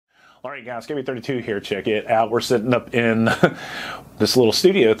All right, guys, KB32 here. Check it out. We're sitting up in this little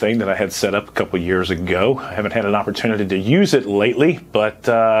studio thing that I had set up a couple years ago. I haven't had an opportunity to use it lately, but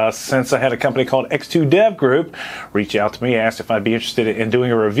since I had a company called X2 Dev Group reach out to me, asked if I'd be interested in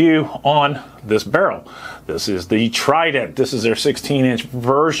doing a review on this barrel. This is the Trident. This is their 16-inch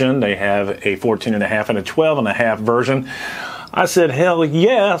version. They have a 14.5 and a 12.5 version. I said, hell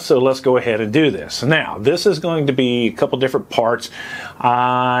yeah, so let's go ahead and do this. Now, this is going to be a couple different parts.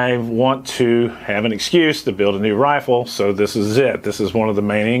 I want to have an excuse to build a new rifle, so this is it. This is one of the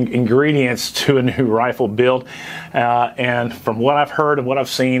main ingredients to a new rifle build. And from what I've heard and what I've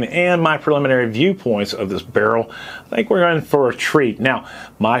seen and my preliminary viewpoints of this barrel, I think we're in for a treat. Now,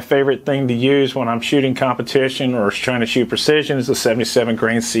 my favorite thing to use when I'm shooting competition or trying to shoot precision is the 77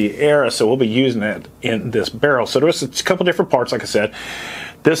 grain Sierra, so we'll be using that in this barrel. So there's a couple different parts, like I said.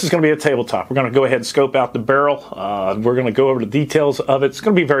 This is going to be a tabletop. We're going to go ahead and scope out the barrel. We're going to go over the details of it. It's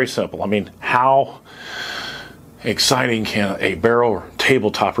going to be very simple. I mean, how exciting can a barrel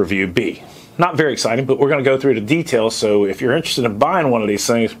tabletop review be? Not very exciting, but we're going to go through the details. So if you're interested in buying one of these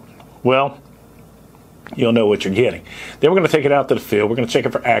things, well, you'll know what you're getting. Then we're going to take it out to the field. We're going to check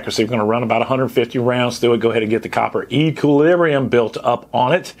it for accuracy. We're going to run about 150 rounds through it. Go ahead and get the copper equilibrium built up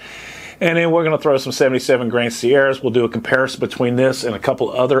on it. And then we're going to throw some 77 grain Sierras. We'll do a comparison between this and a couple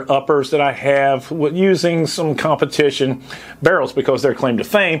other uppers that I have using some competition barrels because they're claim to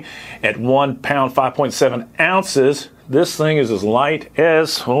fame. At 1 pound, 5.7 ounces, this thing is as light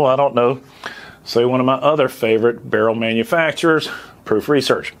as, oh, I don't know, say one of my other favorite barrel manufacturers, Proof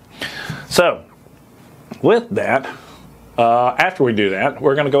Research. So, with that, after we do that,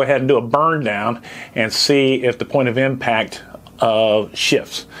 we're going to go ahead and do a burn down and see if the point of impact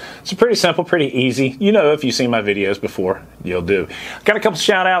shifts. It's pretty simple, pretty easy. You know, if you've seen my videos before, you'll do. Got a couple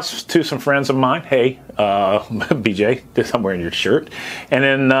shout outs to some friends of mine. Hey, BJ, I'm wearing your shirt. And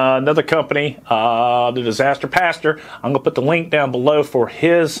then another company, the Disaster Pastor. I'm going to put the link down below for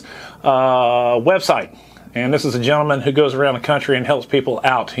his website. And this is a gentleman who goes around the country and helps people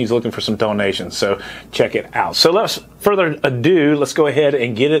out. He's looking for some donations, so check it out. So let's, further ado, let's go ahead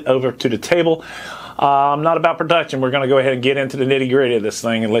and get it over to the table. Not about production. We're going to go ahead and get into the nitty-gritty of this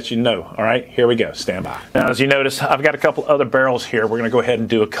thing and let you know. All right, here we go. Stand by. Now, as you notice, I've got a couple other barrels here. We're going to go ahead and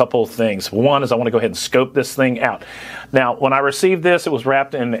do a couple things. One is I want to go ahead and scope this thing out. Now, when I received this, it was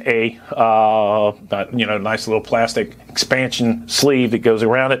wrapped in a nice little plastic expansion sleeve that goes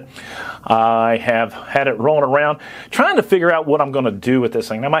around it. I have had it rolling around, trying to figure out what I'm going to do with this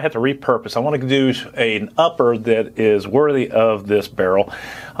thing. I might have to repurpose. I want to do an upper that is worthy of this barrel.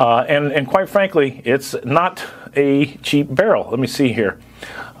 And quite frankly, it's not a cheap barrel. Let me see here.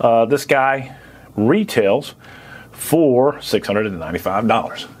 This guy retails for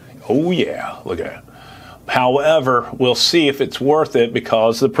 $695. Oh yeah, look at it. However, we'll see if it's worth it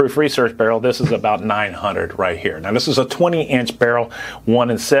because the Proof Research barrel, this is about $900 right here. Now, this is a 20-inch barrel, 1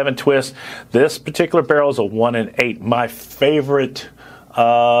 in 7 twist. This particular barrel is a 1 in 8. My favorite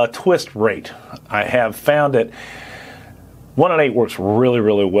twist rate. I have found that 1 in 8 works really,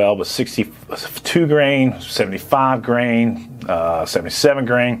 really well, but 62 grain, 75 grain, 77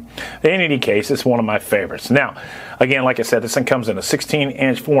 grain. In any case, it's one of my favorites. Now, again, like I said, this thing comes in a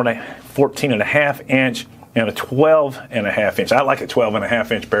 16-inch, 14.5 inch, and a 12.5 inch. I like a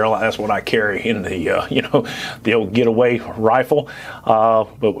 12.5 inch barrel. That's what I carry in the, the old getaway rifle.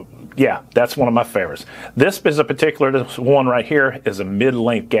 But yeah, that's one of my favorites. This is a particular, this one right here is a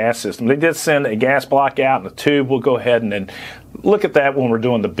mid-length gas system. They did send a gas block out and a tube. We'll go ahead and then look at that when we're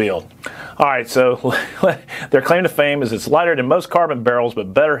doing the build. All right, so their claim to fame is it's lighter than most carbon barrels,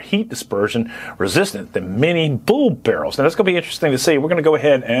 but better heat dispersion resistant than many bull barrels. Now, that's going to be interesting to see. We're going to go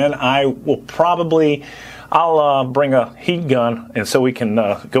ahead and I'll bring a heat gun, and so we can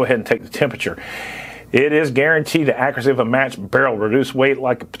go ahead and take the temperature. It is guaranteed the accuracy of a matched barrel, reduced weight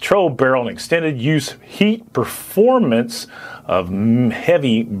like a patrol barrel, and extended use heat performance of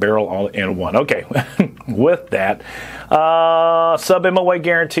heavy barrel all in one. Okay, with that, sub-MOA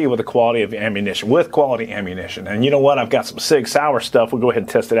guarantee with the quality of ammunition, And you know what? I've got some Sig Sauer stuff. We'll go ahead and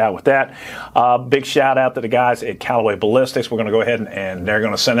test it out with that. Big shout out to the guys at Callaway Ballistics. We're going to go ahead and they're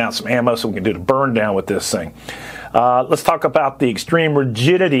going to send out some ammo so we can do the burn down with this thing. Let's talk about the extreme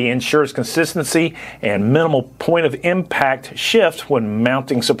rigidity ensures consistency and minimal point of impact shift when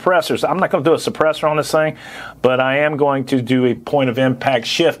mounting suppressors. I'm not going to do a suppressor on this thing, but I am going to do a point of impact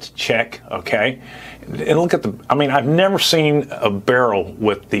shift check, okay? And look at I mean, I've never seen a barrel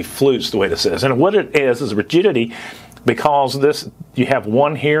with the flutes the way this is. And what it is rigidity, because you have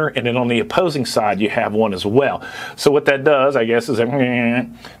one here, and then on the opposing side you have one as well. So what that does, I guess, is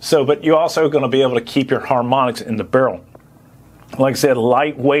but you're also going to be able to keep your harmonics in the barrel. Like I said,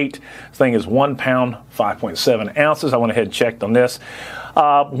 lightweight. This thing is 1 pound, 5.7 ounces. I went ahead and checked on this.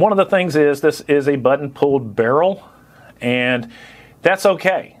 One of the things is this is a button-pulled barrel, and that's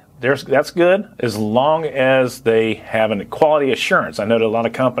okay. That's good as long as they have a quality assurance. I know that a lot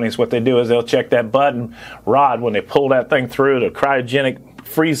of companies, what they do is they'll check that button rod when they pull that thing through to cryogenic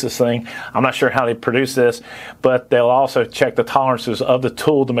freeze this thing. I'm not sure how they produce this, but they'll also check the tolerances of the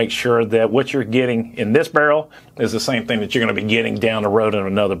tool to make sure that what you're getting in this barrel is the same thing that you're going to be getting down the road in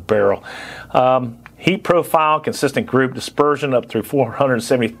another barrel. Heat profile, consistent group dispersion up through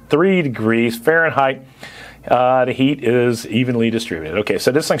 473 degrees Fahrenheit. The heat is evenly distributed. Okay,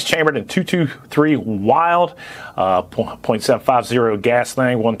 so this thing's chambered in 223 wild, 0.750 gas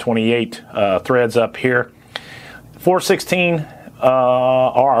thing, 128 threads up here. 416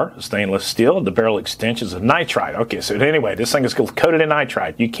 R stainless steel. The barrel extensions of nitride. Okay, so anyway, this thing is coated in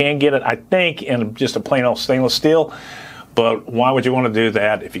nitride. You can get it, I think, in just a plain old stainless steel, but why would you want to do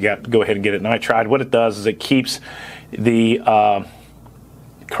that if you got to go ahead and get it nitride? What it does is it keeps the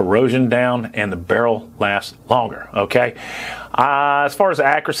corrosion down and the barrel lasts longer. Okay, as far as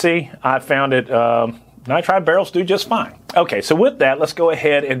accuracy, I found it nitride barrels do just fine. Okay, so with that, let's go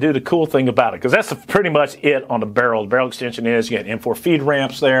ahead and do the cool thing about it, because that's pretty much it on the barrel. The barrel extension is you got M4 feed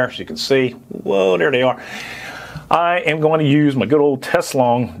ramps there, as you can see. Whoa, there they are. I am going to use my good old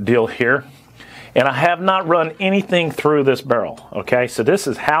Tesla deal here, and I have not run anything through this barrel. Okay, so this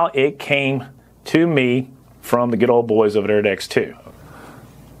is how it came to me from the good old boys over there at X2.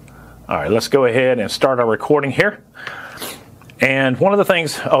 All right, let's go ahead and start our recording here. And one of the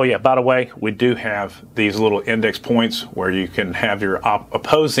things, oh yeah, by the way, we do have these little index points where you can have your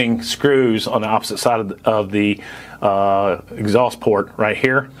opposing screws on the opposite side of the exhaust port right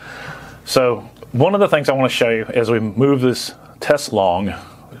here. So one of the things I want to show you as we move this Tesla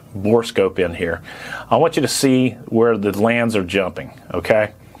bore scope in here, I want you to see where the lands are jumping,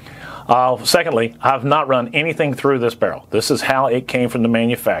 okay? Secondly, I've not run anything through this barrel. This is how it came from the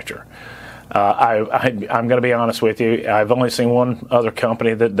manufacturer. I'm going to be honest with you. I've only seen one other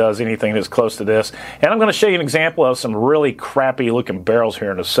company that does anything that's close to this. And I'm going to show you an example of some really crappy looking barrels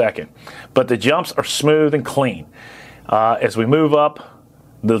here in a second. But the jumps are smooth and clean. As we move up,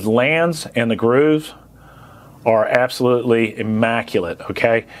 the lands and the grooves are absolutely immaculate,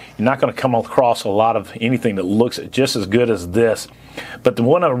 okay? You're not going to come across a lot of anything that looks just as good as this. But the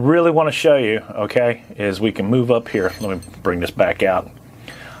one I really want to show you, okay, is we can move up here. Let me bring this back out.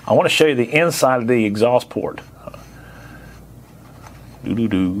 I want to show you the inside of the exhaust port.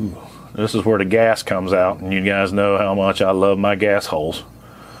 This is where the gas comes out, and you guys know how much I love my gas holes.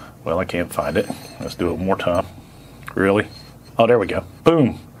 Well, I can't find it. Let's do it one more time. Really? Oh, there we go.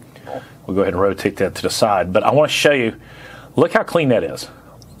 Boom. We'll go ahead and rotate that to the side. But I want to show you, look how clean that is.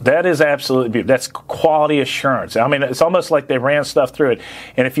 That is absolutely beautiful. That's quality assurance. I mean, it's almost like they ran stuff through it.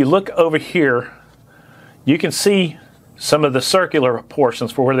 And if you look over here, you can see some of the circular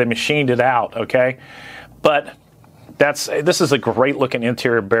portions for where they machined it out, okay? But this is a great looking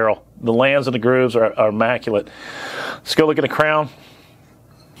interior barrel. The lands and the grooves are immaculate. Let's go look at the crown.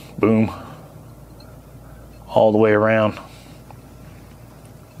 Boom. All the way around.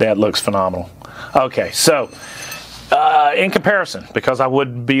 That looks phenomenal. Okay, so in comparison, because I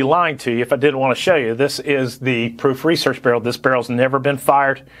would be lying to you if I didn't want to show you, this is the Proof Research barrel. This barrel's never been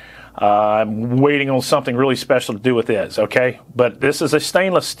fired. I'm waiting on something really special to do with this, okay? But this is a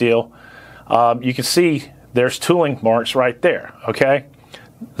stainless steel. You can see there's tooling marks right there, okay?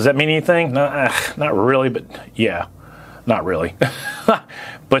 Does that mean anything? No, not really, but yeah, not really.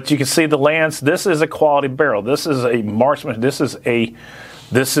 But you can see the lands. This is a quality barrel. This is a marksman. This is, and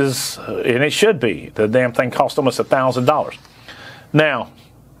it should be. The damn thing cost almost $1,000. Now,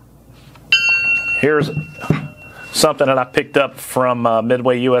 here's something that I picked up from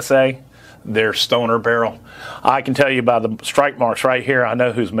Midway USA, their Stoner barrel. I can tell you by the strike marks right here, I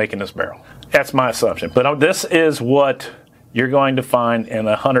know who's making this barrel. That's my assumption. But this is what you're going to find in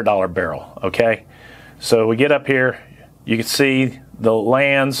a $100 barrel, okay? So we get up here, you can see the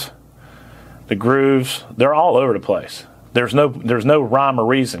lands, the grooves, they're all over the place. There's no rhyme or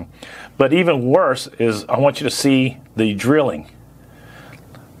reason. But even worse is I want you to see the drilling.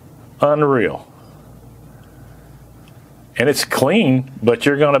 Unreal. And it's clean, but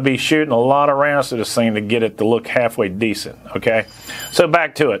you're going to be shooting a lot of rounds to this thing to get it to look halfway decent, okay? So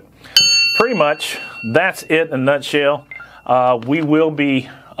back to it. Pretty much, that's it in a nutshell. We will be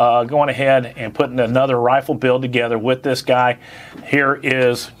going ahead and putting another rifle build together with this guy. Here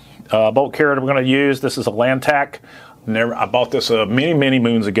is a bolt carrier we're going to use. This is a Landtac. I bought this many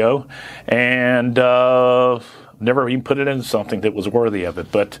moons ago, and never even put it in something that was worthy of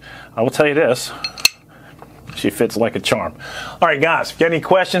it. But I will tell you this. She fits like a charm. All right, guys, if you got any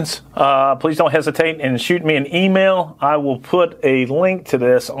questions, please don't hesitate and shoot me an email. I will put a link to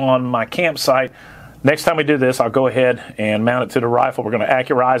this on my campsite. Next time we do this, I'll go ahead and mount it to the rifle. We're going to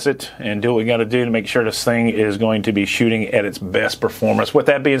accurize it and do what we got to do to make sure this thing is going to be shooting at its best performance. With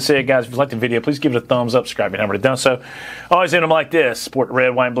that being said, guys, if you like the video, please give it a thumbs up. Subscribe if you haven't already done so. Always end them like this. Support the red,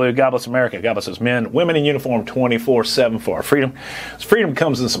 white, and blue. God bless America. God bless us men, women in uniform 24/7 for our freedom. This freedom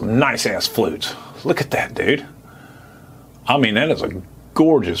comes in some nice-ass flutes. Look at that, dude. I mean, that is a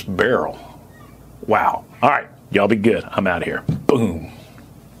gorgeous barrel. Wow. All right. Y'all be good. I'm out of here. Boom.